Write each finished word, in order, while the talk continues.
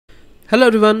Hello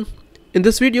everyone, in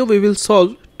this video we will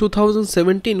solve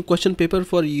 2017 question paper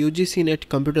for UGC NET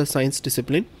Computer Science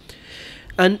discipline.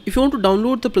 And if you want to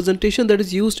download the presentation that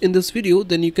is used in this video,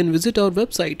 then you can visit our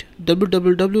website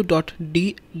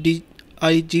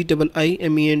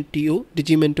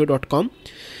www.digimento.com,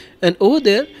 and over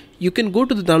there you can go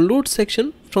to the download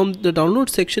section. From the download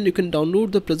section you can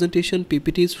download the presentation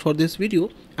PPTs for this video,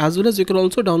 as well as you can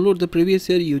also download the previous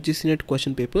year UGC NET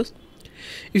question papers.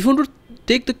 If you want to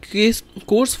take the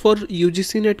course for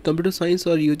UGC NET Computer Science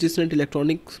or UGC NET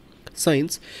Electronics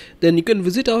Science, then you can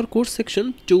visit our course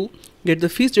section to get the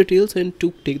fees details and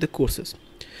to take the courses.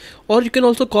 Or you can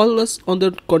also call us on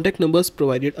the contact numbers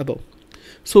provided above.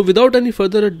 So without any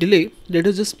further delay, let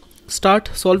us just start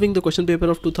solving the question paper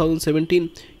of 2017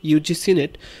 UGC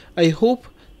NET. I hope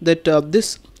that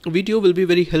this video will be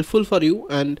very helpful for you,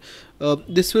 and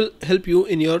this will help you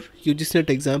in your UGC NET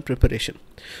exam preparation.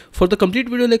 For the complete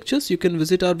video lectures, you can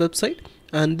visit our website,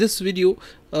 and this video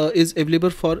is available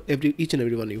for each and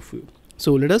every one of you.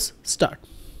 So let us start.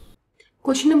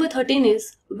 Question number 13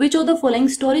 is, which of the following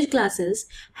storage classes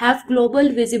have global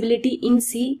visibility in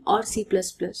C or C++?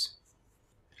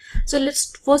 So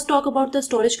let's first talk about the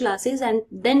storage classes, and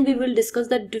then we will discuss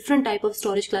the different type of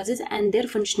storage classes and their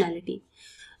functionality.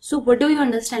 So what do you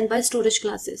understand by storage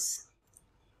classes?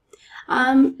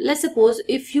 Let's suppose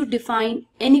if you define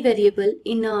any variable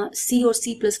in a C or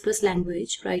C++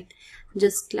 language, right?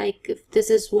 Just like if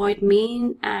this is void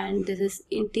main and this is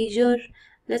integer,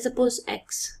 let's suppose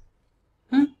x.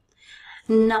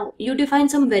 Now you define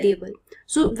some variable.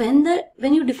 So when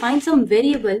you define some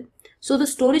variable, so the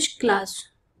storage class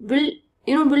will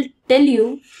tell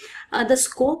you the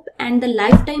scope and the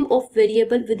lifetime of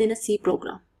variable within a C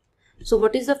program. So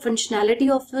what is the functionality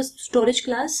of a storage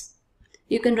class?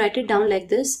 You can write it down like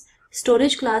this.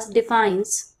 Storage class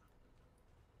defines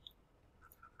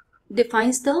the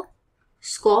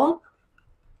scope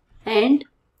and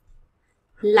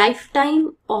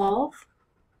lifetime of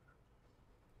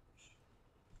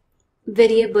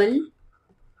variable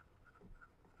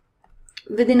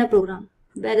within a program,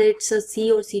 whether it's a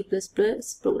C or C++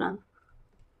 program.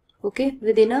 Okay,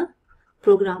 within a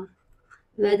program,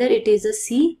 whether it is a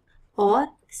C or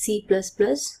C++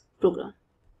 program.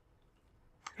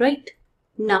 Right?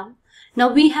 Now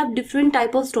we have different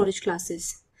type of storage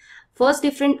classes. First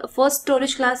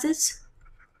storage classes,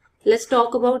 let's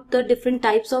talk about the different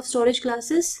types of storage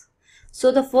classes.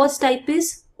 So the first type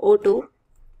is auto,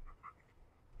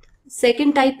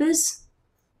 second type is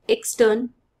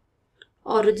extern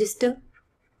or register,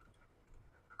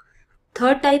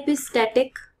 third type is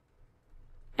static,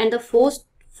 and the fourth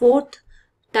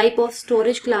type of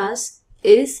storage class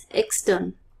is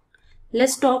extern.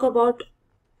 Let's talk about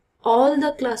all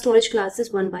the storage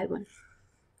classes one by one.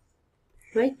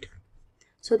 Right?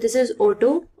 So this is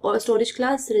auto or storage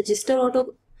class, register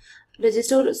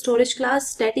storage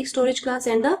class, static storage class,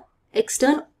 and the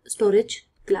extern storage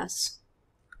class.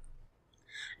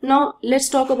 Now let's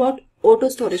talk about auto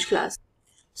storage class.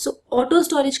 So auto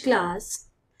storage class,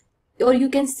 or you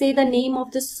can say the name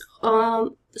of this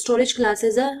storage class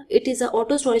is it is a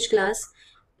auto storage class.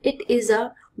 It is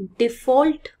a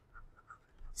default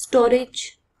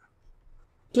storage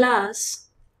class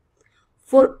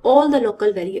for all the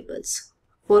local variables.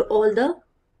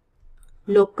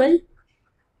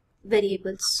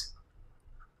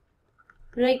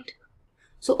 Right?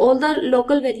 So all the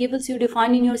local variables you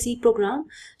define in your C program.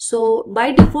 So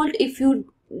by default, if you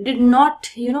did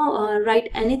not write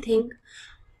anything,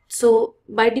 so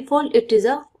by default it is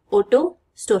a auto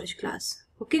storage class.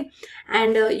 Okay,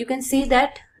 and you can see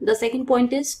that the second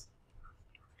point is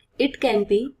it can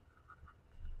be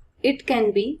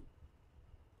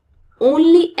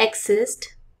only accessed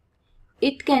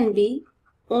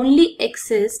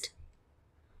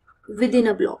within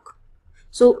a block.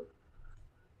 So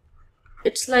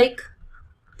it's like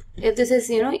if this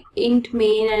is int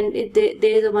main, and there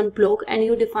is a one block and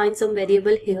you define some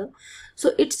variable here,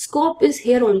 so its scope is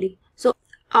here only. So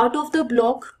out of the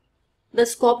block, the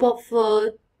scope of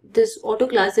this auto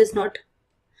class is not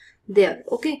there.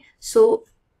 Okay, so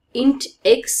int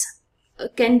x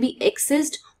can be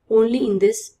accessed only in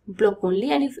this block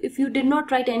only, and if you did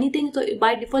not write anything, so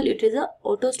by default it is a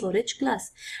auto storage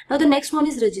class. Now the next one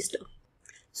is register.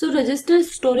 So register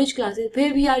storage classes,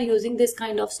 where we are using this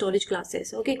kind of storage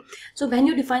classes. Okay, so when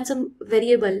you define some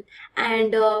variable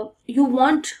and you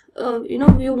want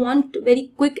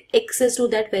very quick access to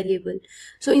that variable,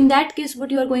 so in that case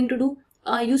what you are going to do,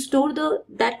 you store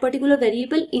that particular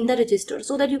variable in the register,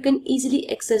 so that you can easily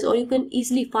access, or you can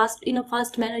easily in a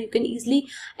fast manner you can easily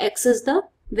access the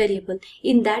variable.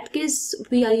 In that case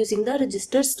we are using the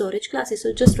register storage classes.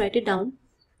 So just write it down.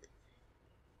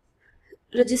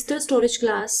 register storage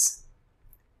class,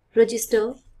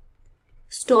 register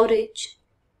storage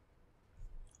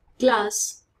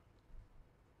class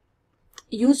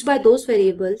used by those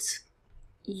variables,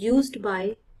 used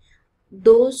by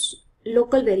those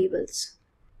local variables.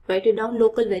 Write it down,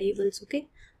 local variables, okay?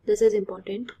 This is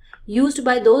important. Used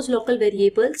by those local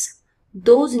variables,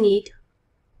 those need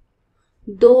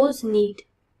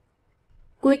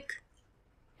quick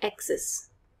access,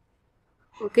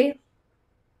 okay?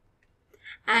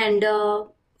 And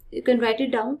you can write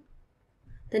it down.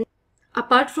 Then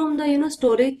apart from the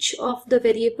storage of the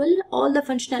variable, all the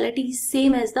functionality is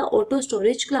same as the auto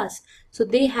storage class. So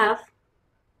they have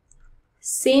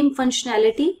same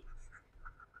functionality,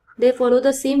 they follow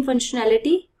the same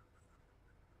functionality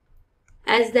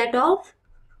as that of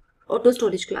auto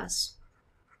storage class,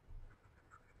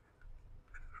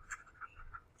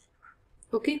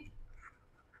 okay?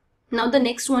 Now the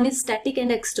next one is static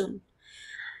and external.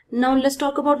 Now let's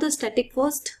talk about the static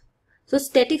first. So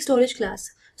static storage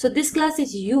class. So this class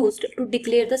is used to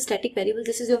declare the static variable.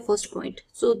 This is your first point.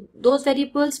 So those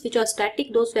variables which are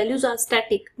static, those values are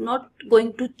static, not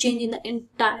going to change in the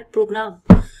entire program.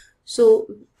 So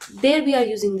there we are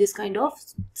using this kind of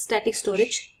static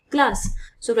storage class.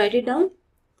 So write it down.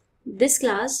 This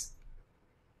class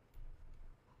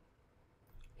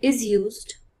is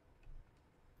used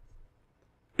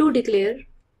to declare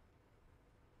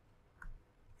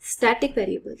static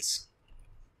variables.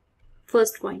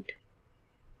 First point.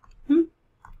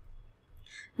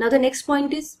 Now the next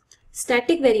point is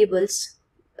static variables.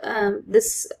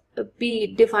 This be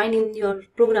defined in your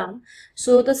program.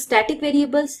 So the static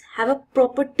variables have a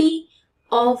property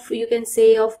of, you can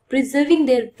say, of preserving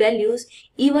their values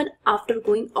even after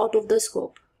going out of the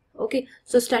scope. Okay,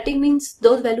 so static means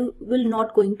those value will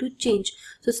not going to change.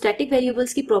 So static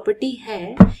variables की property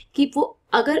है कि वो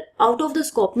अगर out of the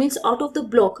scope means out of the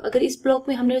block, अगर इस block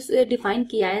में हमने define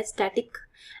किया है static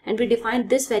and we define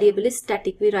this variable is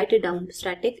static, we write it down,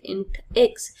 static int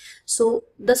x. So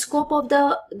the scope of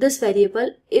this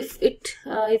variable, if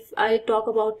I talk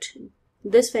about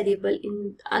this variable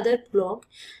in other block,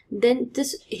 then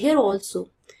this here also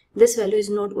this value is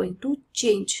not going to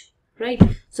change, right?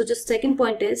 So just second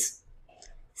point is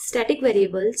static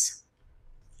variables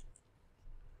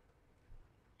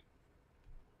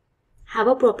have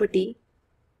a property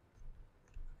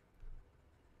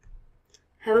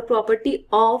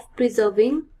of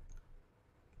preserving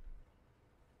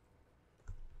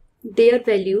their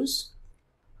values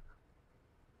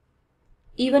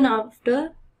even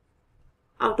after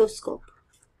out of scope.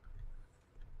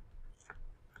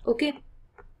 Okay,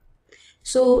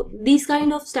 so these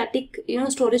kind of static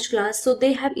storage class, so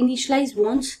they have initialize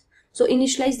once, so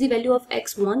initialize the value of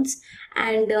x once,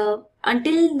 and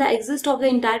until the exist of the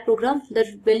entire program the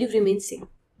value remains same.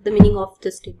 The meaning of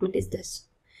the statement is this.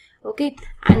 Okay,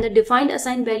 and the defined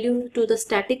assigned value to the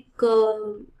static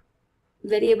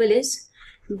variable is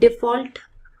default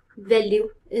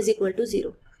value is equal to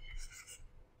 0.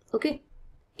 Okay,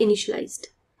 initialized.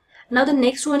 Now the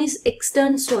next one is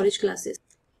external storage classes.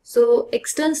 So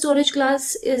external storage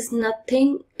class is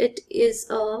nothing, it is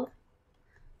a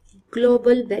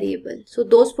global variable. So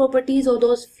those properties or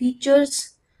those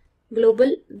features,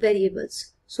 global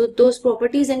variables. So those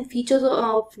properties and features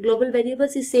of global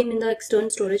variables is same in the external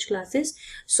storage classes.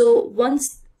 So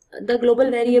once the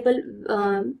global variable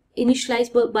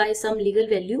initialized by some legal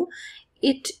value,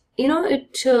 it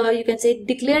you can say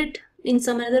declared in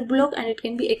some other block, and it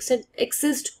can be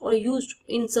accessed or used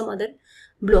in some other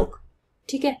block.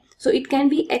 Okay, so it can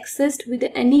be accessed with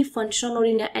any function or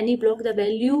in any block. The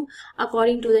value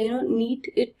according to the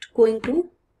need it going to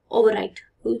overwrite.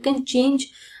 You can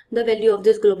change the value of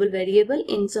this global variable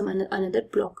in some another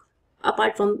block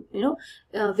apart from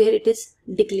where it is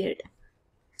declared.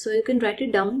 So you can write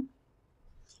it down.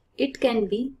 It can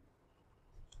be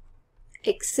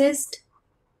accessed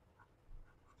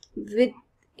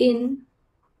within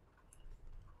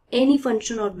any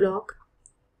function or block,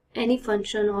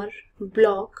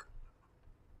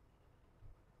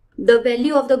 the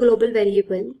value of the global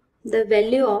variable, the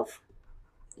value of,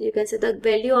 you can say the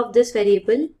value of this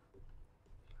variable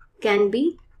can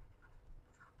be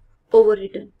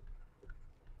overwritten.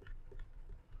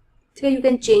 So you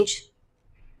can change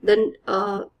the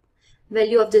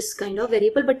value of this kind of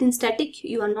variable, but in static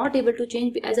you are not able to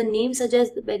change, as a name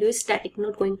suggests the value is static,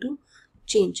 not going to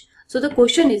change. So the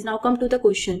question is, now come to the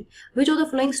question, which of the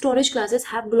following storage classes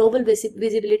have global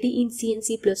visibility in C and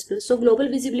C++? So global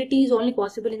visibility is only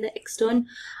possible in the external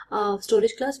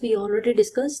storage class, we already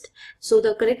discussed. So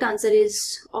the correct answer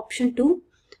is option 2,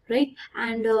 right?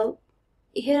 And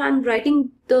here I'm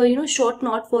writing the short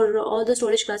note for all the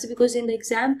storage classes, because in the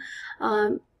exam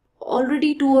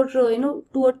already 2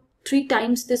 or 3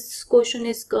 times this question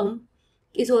is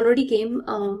already came,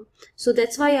 so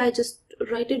that's why I just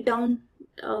write it down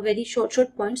very short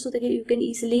points so that you can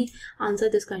easily answer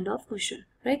this kind of question,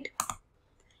 right?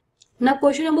 Now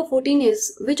question number 14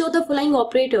 is, which of the following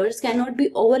operators cannot be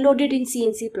overloaded in C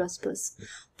and C++?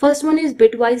 First one is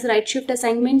bitwise right shift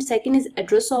assignment, second is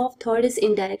address of, third is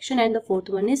indirection, and the fourth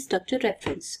one is structure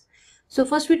reference. So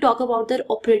first we talk about the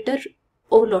operator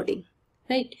overloading,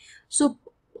 right? So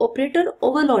operator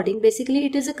overloading, basically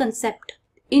it is a concept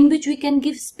in which we can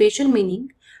give special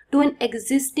meaning to an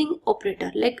existing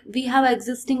operator. Like we have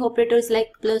existing operators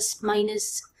like plus,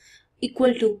 minus,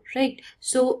 equal to, right?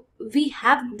 So we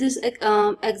have this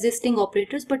existing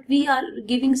operators, but we are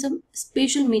giving some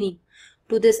special meaning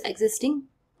to this existing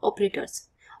operators,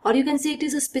 or you can say it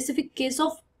is a specific case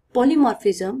of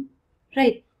polymorphism,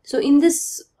 right? So in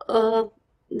this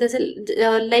there's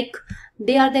like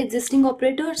they are the existing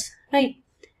operators, right?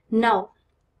 Now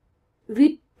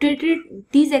we treated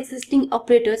these existing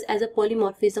operators as a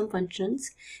polymorphism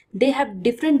functions. They have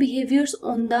different behaviors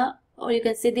on the, or you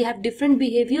can say they have different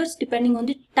behaviors depending on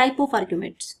the type of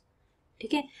arguments.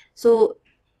 Okay, so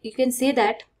you can say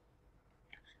that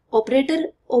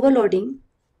operator overloading,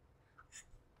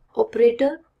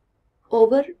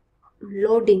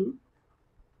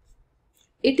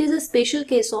 it is a special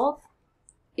case of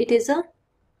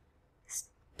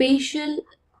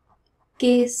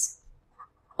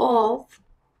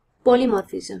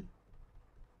polymorphism,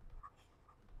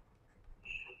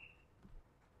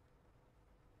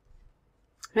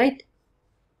 right?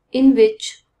 In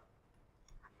which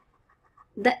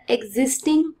the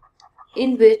existing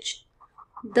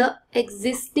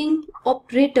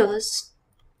operators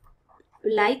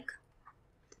like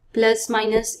plus,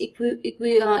 minus,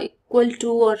 equal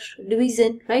to, or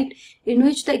division, right? In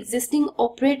which the existing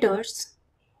operators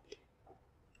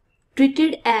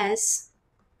treated as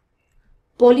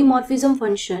polymorphism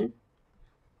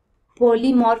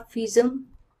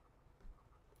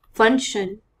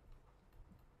function,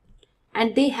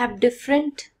 and they have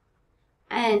different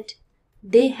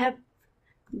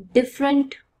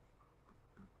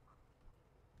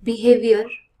behavior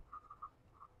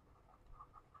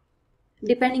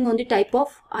depending on the type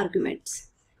of arguments.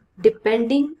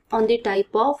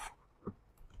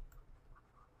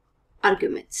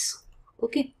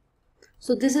 Okay,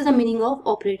 so this is the meaning of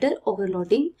operator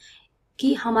overloading,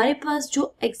 कि हमारे पास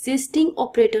जो existing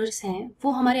operators हैं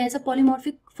वो हमारे ऐसा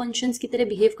polymorphic functions की तरह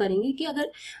behave करेंगे कि अगर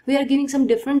we are giving some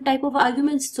different type of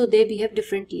arguments, so they behave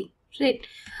differently, right?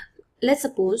 Let's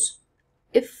suppose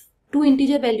if 2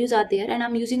 integer values are there and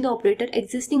I'm using the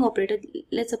existing operator,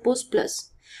 let's suppose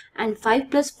plus, and 5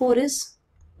 plus 4 is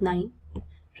 9,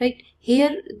 right?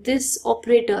 Here this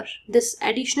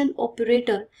additional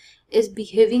operator is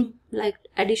behaving like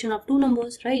addition of 2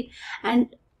 numbers, right?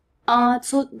 And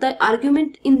so the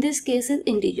argument in this case is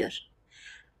integer.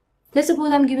 Let's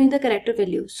suppose I'm giving the character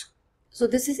values. So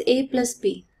this is a plus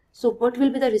b. So what will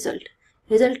be the result?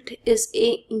 Result is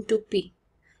a into p.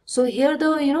 So here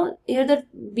the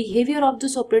behavior of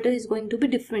this operator is going to be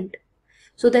different.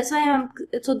 So that's why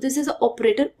so this is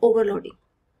operator overloading.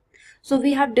 So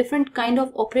we have different kind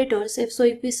of operators. If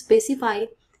we specify,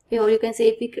 or you can say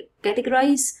if we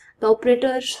categorize the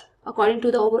operators according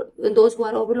to those who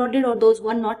are overloaded or those who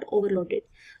are not overloaded.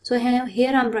 So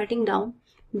here I'm writing down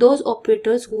those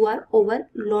operators who are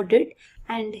overloaded,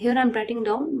 and here I'm writing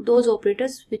down those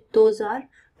operators which those are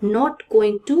not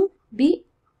going to be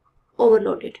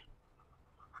overloaded.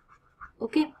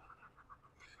 Okay,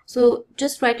 so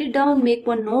just write it down, make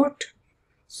one note,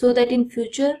 so that in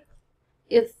future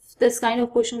if this kind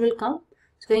of question will come,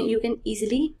 so you can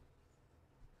easily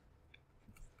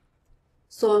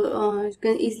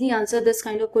answer this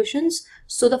kind of questions.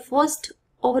 So the first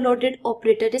overloaded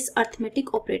operator is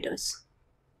arithmetic operators,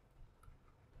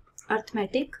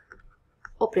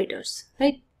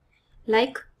 right?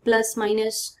 Like plus,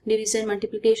 minus, division,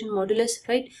 multiplication, modulus,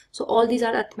 right? So all these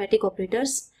are arithmetic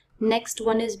operators. Next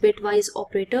one is bitwise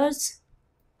operators,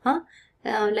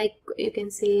 like you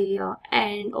can say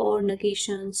and, or,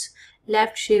 negations,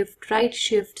 left shift, right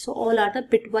shift. So all are the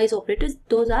bitwise operators.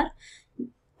 Those are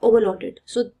overloaded.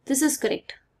 So this is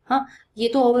correct. ये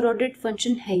तो overloaded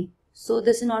function है, so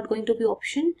this is not going to be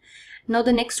option. Now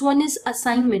the next one is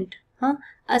assignment.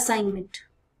 Assignment.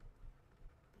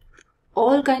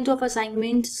 All kinds of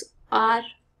assignments are,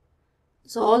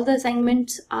 so all the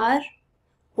assignments are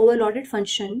overloaded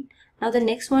function. Now the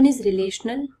next one is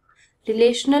relational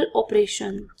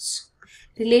operations.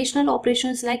 Relational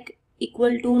operations like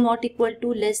equal to, not equal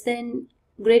to, less than,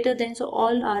 greater than, so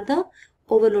all are the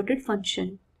overloaded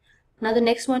function. Now the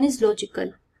next one is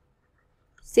logical,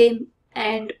 same,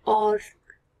 and, or,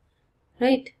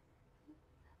 right?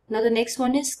 Now the next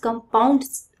one is compound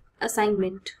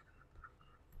assignment.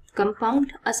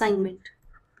 Compound assignment,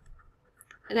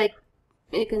 like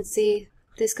you can say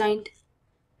this kind,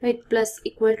 right? Plus,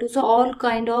 equal to, so all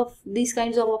kind of these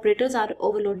kinds of operators are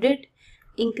overloaded.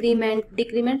 Increment,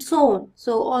 decrement, so on.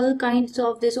 So all kinds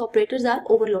of these operators are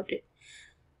overloaded.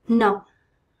 Now,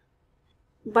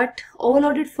 but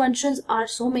overloaded functions are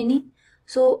so many,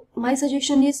 so my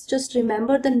suggestion is just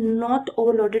remember the not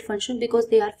overloaded function because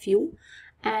they are few,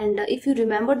 and if you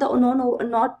remember the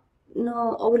not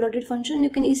overloaded function, you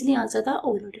can easily answer the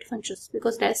overloaded functions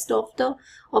because rest of the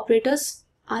operators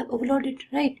are overloaded,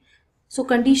 right? So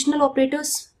conditional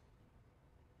operators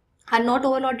are not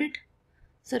overloaded,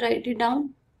 so write it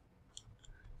down.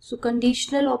 So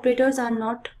conditional operators are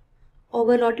not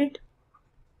overloaded.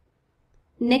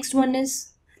 Next one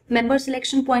is member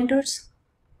selection pointers.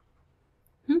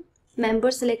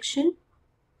 Member selection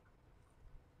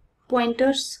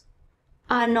pointers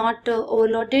are not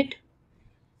overloaded.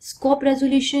 Scope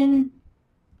resolution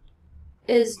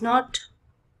is not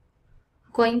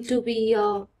going to be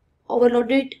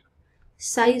overloaded.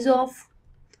 Size of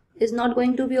is not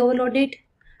going to be overloaded.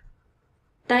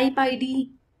 Type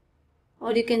ID,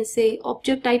 or you can say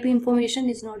object type information,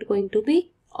 is not going to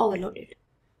be overloaded,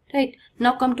 right?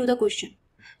 Now come to the question.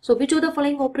 So which of the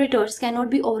following operators cannot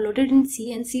be overloaded in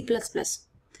C and C++?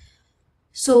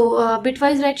 So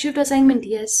bitwise right shift assignment,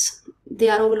 yes, they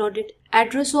are overloaded.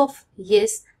 Address of,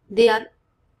 yes, they are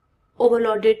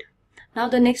overloaded. Now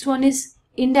the next one is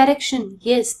indirection,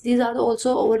 yes, these are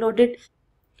also overloaded,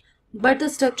 but the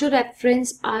structure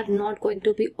reference are not going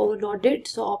to be overloaded,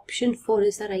 so option 4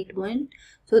 is the right one.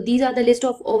 So these are the list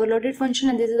of overloaded function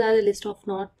and these are the list of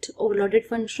not overloaded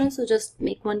functions. So just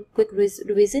make one quick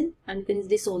revision and you can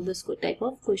easily solve this type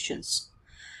of questions.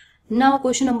 Now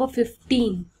question number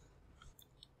 15.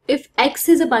 If x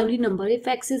is a binary number, if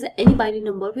x is any binary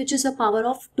number which is a power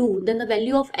of 2, then the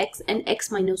value of x and x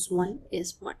minus 1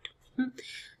 is what?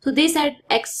 So they said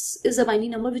x is a binary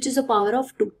number which is a power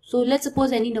of 2. So let's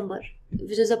suppose any number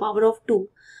which is a power of 2.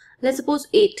 Let's suppose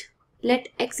 8. Let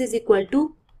x is equal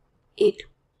to 8.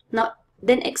 Now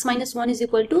then x minus 1 is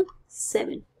equal to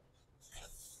 7.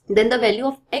 Then the value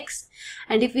of x,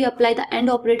 and if we apply the AND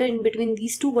operator in between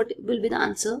these two, what will be the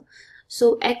answer?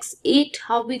 So x8,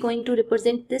 how are we going to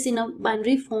represent this in a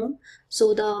binary form?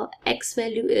 So the x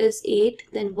value is 8,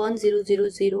 then 1 0 0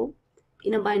 0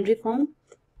 in a binary form,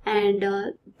 and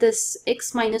this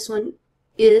x minus 1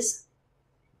 is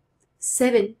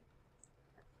 7.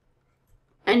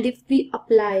 And if we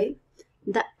apply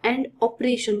the AND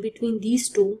operation between these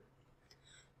two,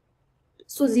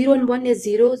 so 0 and 1 is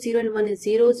 0, 0 and 1 is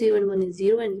 0, 0 and 1 is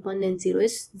 0, and 1 and 0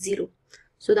 is 0.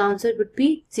 So the answer would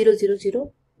be 0 0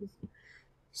 0.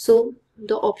 So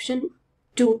the option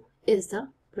 2 is the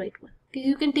right one. Okay,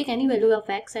 you can take any value of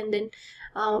x and then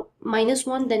minus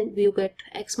 1, then you get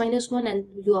x minus 1 and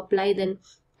you apply then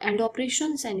AND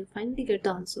operations and you finally get the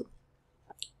answer.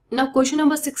 Now question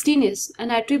number 16 is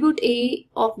an attribute A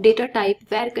of data type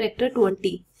var character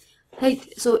 20. Right,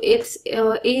 so if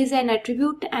A is an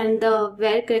attribute and the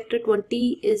var character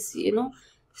 20 is,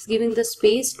 is giving the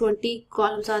space, 20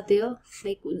 columns are there,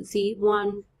 like see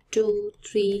 1 2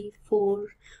 3 4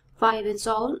 5 and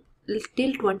so on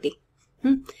till 20.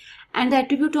 And the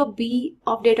attribute of B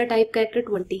of data type character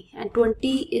 20, and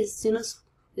 20 is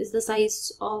is the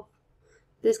size of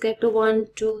this character 1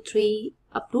 2 3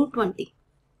 up to 20,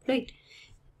 right?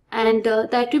 And the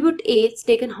attribute A is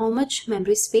taken how much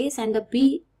memory space and the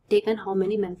B taken how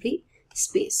many memory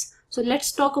space. So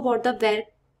let's talk about the var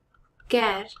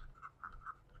char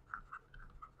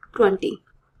 20.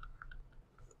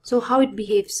 So how it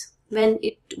behaves when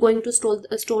it going to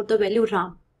store the value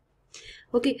RAM.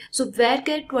 Okay, so var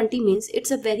char 20 means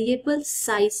it's a variable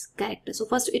size character. So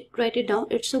first write it down.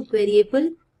 It's a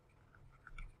variable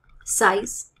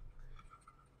size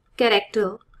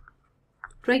character,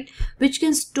 right, which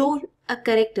can store a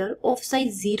character of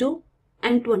size 0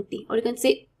 and 20, or you can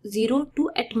say 0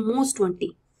 to at most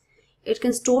 20. It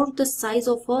can store the size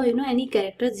of any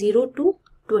character 0 to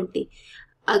 20.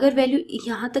 अगर value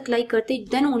यहाँ तक lie करते,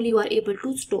 then only you are able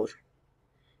to store.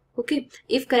 Okay,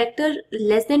 if character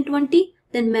less than 20,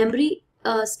 then memory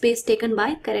space taken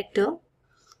by character,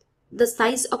 the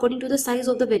size according to the size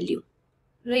of the value,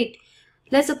 right?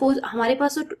 Let's suppose हमारे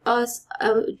पास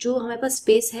जो हमारे पास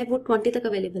space है वो 20 तक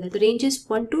available है, the range is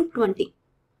 1 to 20.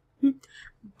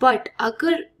 But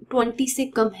अगर 20 से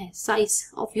कम है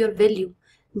size of your value,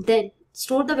 then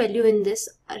store the value in this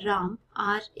RAM,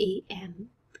 RAM,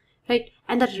 right?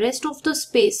 And the rest of the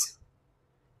space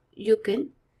you can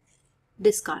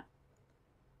discard.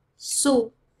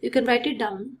 So you can write it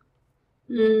down.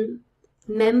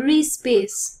 Memory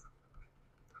space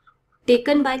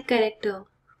taken by character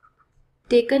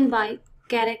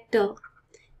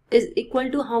is equal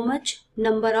to how much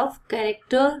number of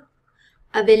character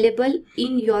available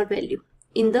in your value,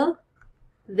 in the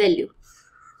value.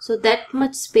 So that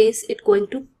much space it's going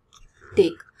to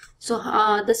take. So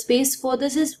the space for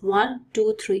this is 1,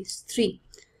 2, 3.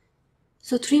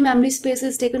 So 3 memory space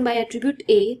is taken by attribute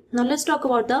A. Now let's talk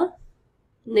about the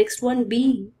next one,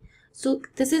 B. So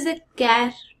this is a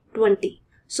char 20.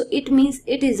 So it means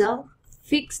it is a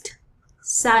fixed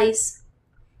size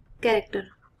character.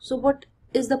 So what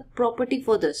is the property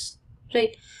for this,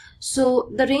 right?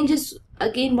 So the range is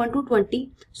again 1 to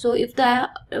 20. So if the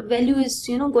value is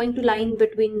going to lie in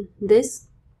between this,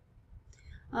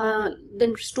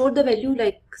 then store the value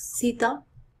like Sita.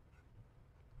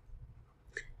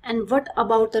 And what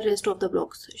about the rest of the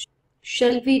blocks?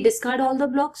 Shall we discard all the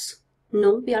blocks?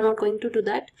 No, we are not going to do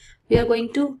that. We are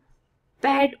going to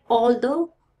pad all the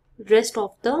rest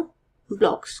of the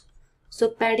blocks. So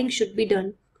padding should be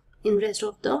done in rest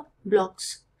of the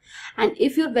blocks. And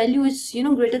if your value is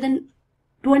greater than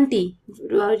 20,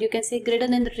 or you can say greater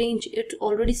than the range it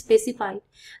already specified,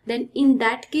 then in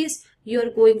that case you are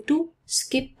going to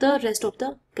skip the rest of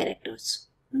the characters.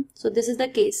 So this is the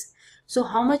case. So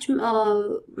how much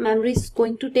memory is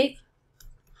going to take?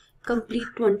 Complete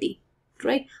 20,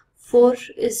 right? 4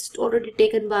 is already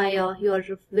taken by your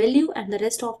value, and the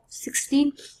rest of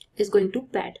 16 is going to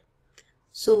pad.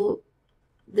 So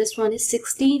this one is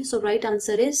 16. So right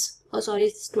answer is,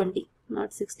 it's 20,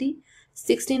 not 16.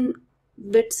 16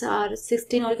 bits are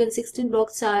 16, or 16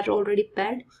 blocks are already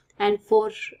pad, and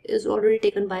 4 is already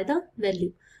taken by the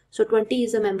value. So 20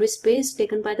 is the memory space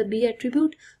taken by the B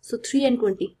attribute. So 3 and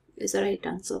 20 is the right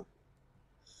answer.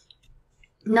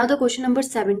 Now the question number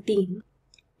 17.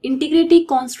 Integrity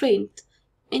constraints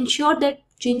ensure that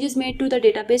changes made to the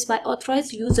database by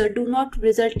authorized user do not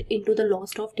result into the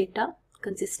loss of data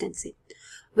consistency.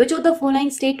 Which of the following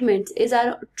statements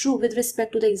are true with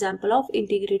respect to the example of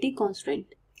integrity constraint?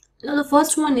 Now the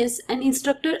first one is, an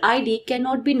instructor ID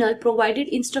cannot be null provided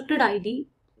instructor ID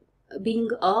being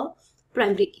a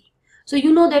primary key. So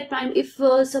you know that if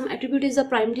some attribute is a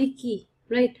primary key,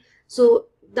 right? So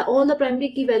all the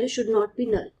primary key values should not be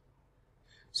null.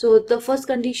 So the first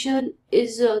condition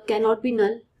is cannot be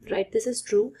null, right? This is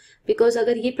true because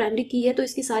अगर ये primary key है तो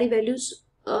इसकी सारी values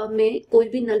में कोई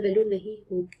भी null value नहीं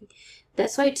होगी.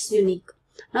 That's why it's unique.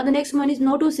 Now the next one is,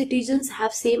 no two citizens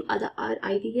have same Aadhaar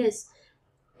ID. Yes,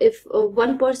 if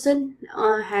one person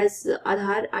has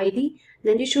Aadhaar ID,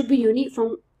 then it should be unique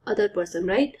from other person,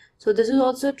 right? So this is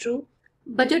also true.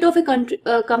 Budget of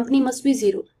a company must be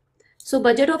 0. So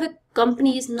budget of a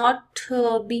company is not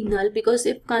be null, because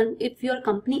if your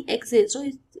company exists, so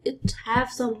it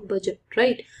have some budget,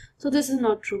 right? So this is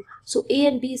not true. So A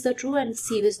and B is the true and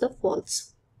C is the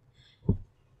false.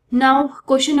 Now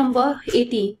question number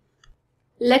 18.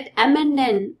 Let M and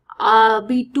N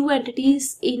be two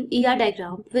entities in ER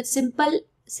diagram with simple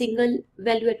single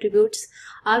value attributes.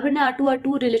 R1 and R2 are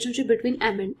two relationship between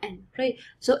M and N, right?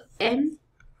 So M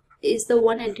is the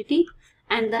one entity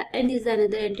and the N is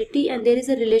another entity, and there is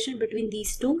a relation between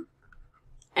these two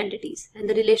entities, and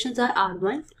the relations are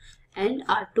R1 and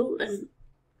R2, and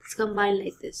it's combined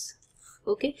like this.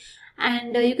 Okay,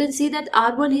 and you can see that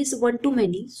R1 is one to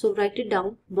many, so write it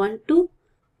down, one to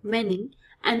many,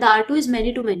 and the R2 is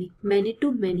many to many, many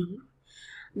to many.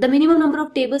 The minimum number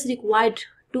of tables required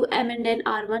to M and N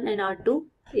R1 and R2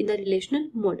 in the relational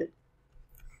model.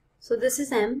 So this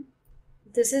is M,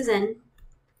 this is N,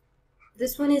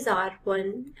 this one is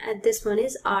R1, and this one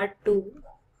is R2,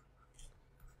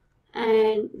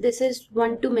 and this is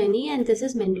one to many, and this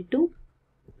is many to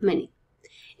many.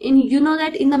 You know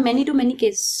that in the many to many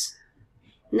case,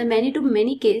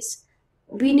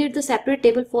 we need the separate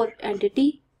table for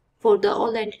entity, for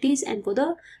all the entities, and for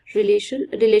the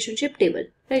relationship table,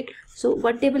 right? So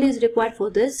one table is required for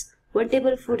this, one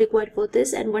table required for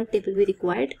this, and one table we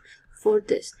required for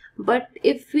this. But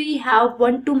if we have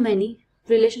one to many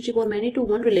relationship or many to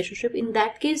one relationship, in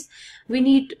that case we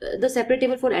need the separate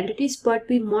table for entities, but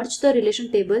we merge the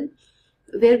relation table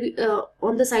where we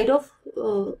on the side of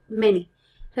many,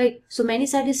 right? So many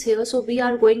side is here, so we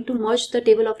are going to merge the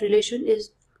table of relation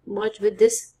is merged with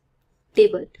this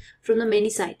table from the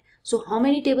many side. So how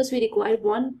many tables we require?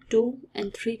 1, 2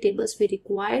 and 3 tables we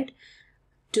required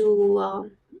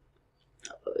to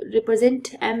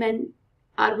represent M and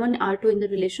R1 R2 in the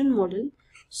relation model.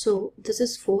 So this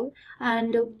is 4,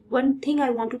 and one thing I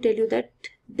want to tell you that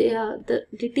the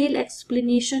detailed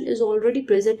explanation is already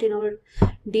present in our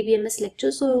DBMS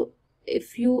lecture. So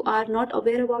if you are not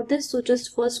aware about this, so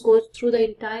just first go through the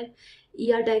entire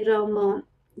ER diagram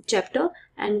chapter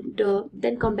and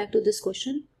then come back to this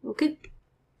question. Okay.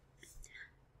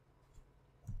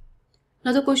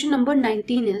 Now the question number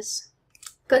 19 is,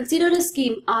 consider a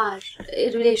scheme R,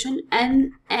 a relation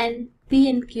N, P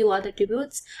and Q are the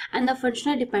attributes, and the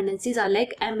functional dependencies are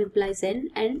like M implies N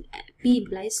and P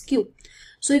implies Q.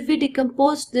 So if we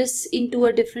decompose this into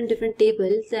a different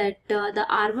table, that the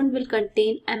R1 will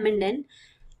contain M and N,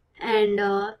 and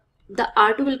the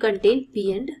R2 will contain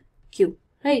P and Q,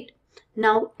 right?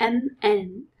 Now M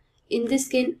and in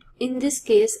this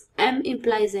case M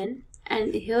implies N,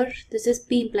 and here this is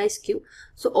P implies Q.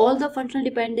 So all the functional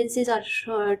dependencies are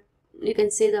you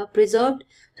can say the preserved.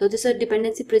 So this is a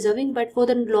dependency preserving. But for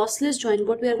the lossless join,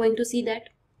 what we are going to see that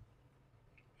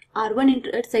R1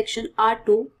 intersection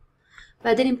R2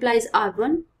 whether implies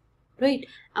R1, right,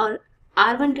 or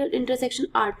R1 intersection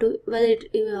R2 whether it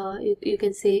you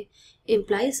can say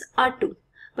implies R2.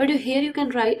 But here you can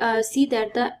write see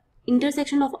that the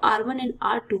intersection of R1 and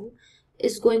R2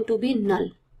 is going to be null,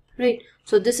 right?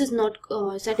 So this is not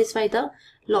satisfy the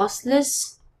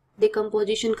lossless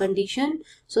decomposition condition.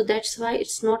 So that's why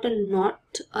it's not a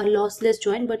lossless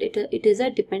join, but it is a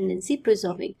dependency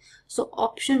preserving. So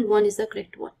option 1 is the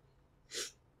correct one.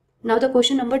 Now the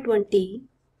question number 20.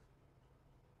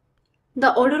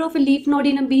 The order of a leaf node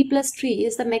in a B plus tree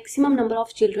is the maximum number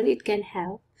of children it can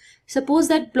have. Suppose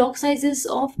that block size is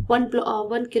of 1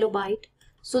 kilobyte.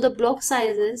 So the block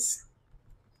size is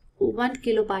 1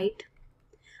 kilobyte.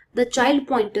 The child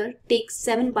pointer takes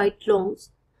 7 bytes long.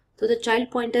 So the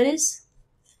child pointer is,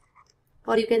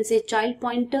 or you can say child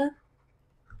pointer,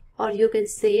 or you can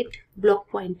say it block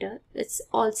pointer. It's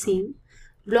all same.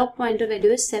 Block pointer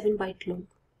value is 7 bytes long,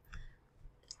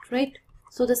 right?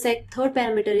 So the third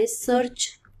parameter is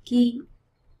search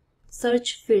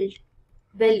field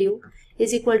value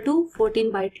is equal to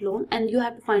 14 byte long, and you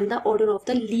have to find the order of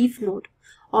the leaf node.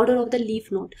 Order of the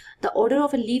leaf node. The order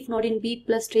of a leaf node in B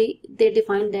plus tree, they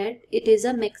define that it is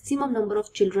a maximum number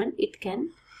of children it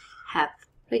can have,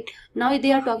 right? Now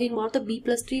they are talking about the B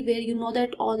plus tree, where you know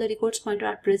that all the records pointer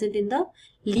are present in the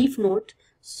leaf node.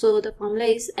 So the formula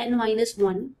is n minus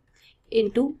 1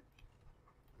 into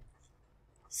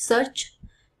search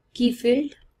key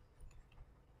field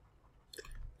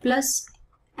plus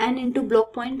n into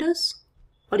block pointers,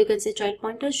 or you can say child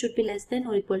pointers, should be less than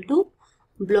or equal to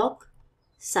block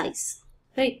size,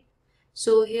 right?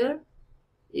 So here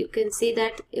you can see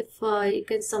that if you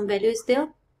can some value is there,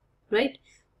 right?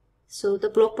 So the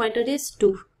block pointer is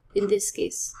 2 in this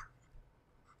case.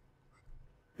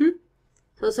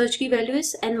 So search key value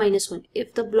is n minus 1.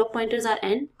 If the block pointers are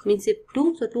n, means if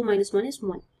 2, so 2 minus 1 is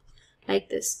 1, like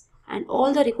this. And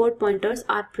all the record pointers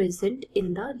are present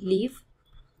in the leaf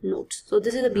nodes. So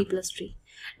this is the B plus tree.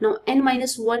 Now n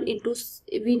minus 1 into,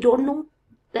 we don't know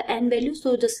the n value,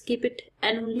 so just keep it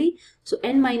n only. So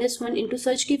n minus 1 into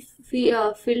search key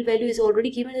field value is already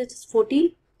given, it's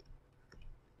 14.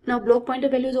 Now block pointer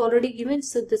value is already given,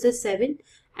 so this is 7,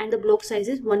 and the block size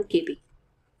is 1 KB.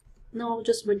 Now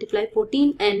just multiply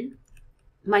 14n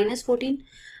minus 14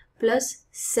 plus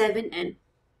 7n.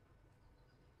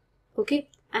 Okay,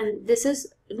 and this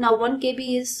is now 1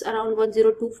 KB is around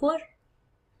 1024,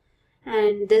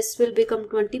 and this will become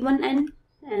 21n,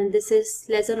 and this is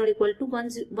less than or equal to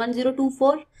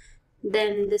 1024.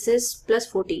 Then this is plus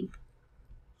 14,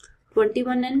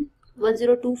 21n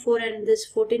 1024, and this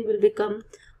 14 will become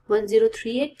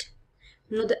 1038.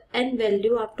 Now the n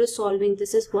value after solving,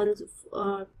 this is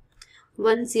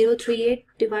 1038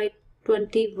 divide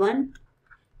 21,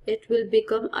 it will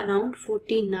become around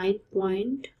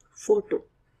 49.42.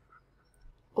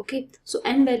 Okay, so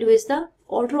n value is the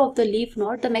order of the leaf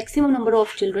node, the maximum number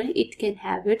of children it can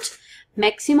have, its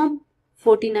maximum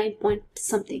 49 point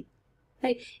something,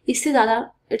 right? Isse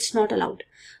zyada it's not allowed.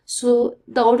 So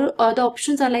the order the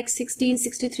options are like 16,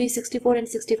 63, 64 and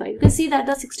 65. You can see that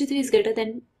the 63 is greater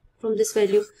than from this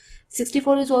value,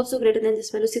 64 is also greater than this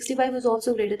value, 65 is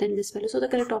also greater than this value. So the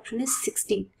correct option is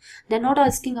 16. They are not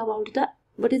asking about the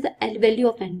what is the value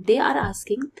of n. They are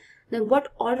asking then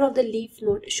what order of the leaf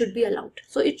node should be allowed.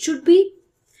 So it should be,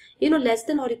 you know, less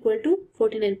than or equal to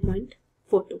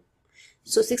 49.42.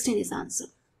 So 16 is the answer.